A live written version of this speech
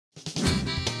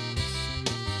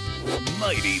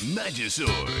mighty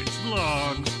Magiswords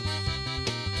vlogs.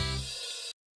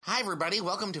 Hi everybody,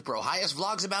 welcome to Prohyas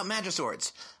Vlogs about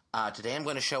Magiswords. Today I'm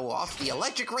going to show off the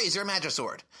electric razor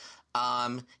Magisword.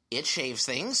 It shaves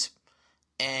things,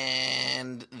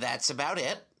 and that's about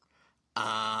it.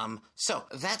 So,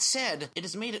 that said, it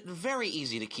has made it very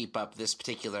easy to keep up this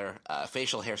particular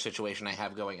facial hair situation I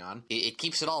have going on. It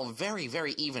keeps it all very,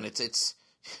 very even. It's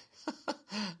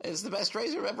it's the best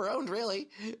razor I've ever owned, really.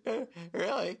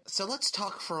 Really. So let's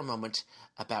talk for a moment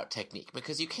about technique,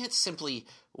 because you can't simply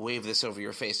wave this over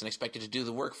your face and expect it to do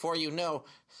the work for you. No,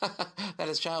 that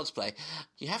is child's play.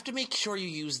 You have to make sure you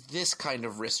use this kind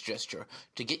of wrist gesture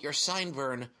to get your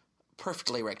sideburn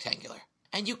perfectly rectangular.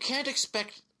 And you can't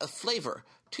expect a flavor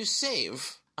to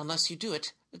save unless you do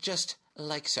it just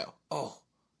like so. Oh,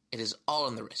 it is all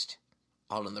in the wrist.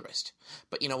 All in the wrist.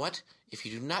 But you know what? If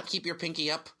you do not keep your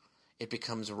pinky up, it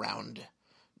becomes round.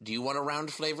 Do you want a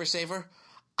round flavor saver?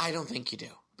 I don't think you do.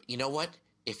 But you know what?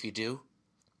 If you do,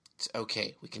 it's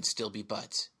okay. We can still be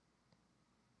buds.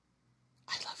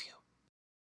 I love you.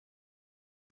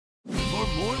 For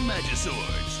more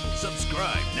Magiswords,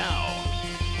 subscribe now.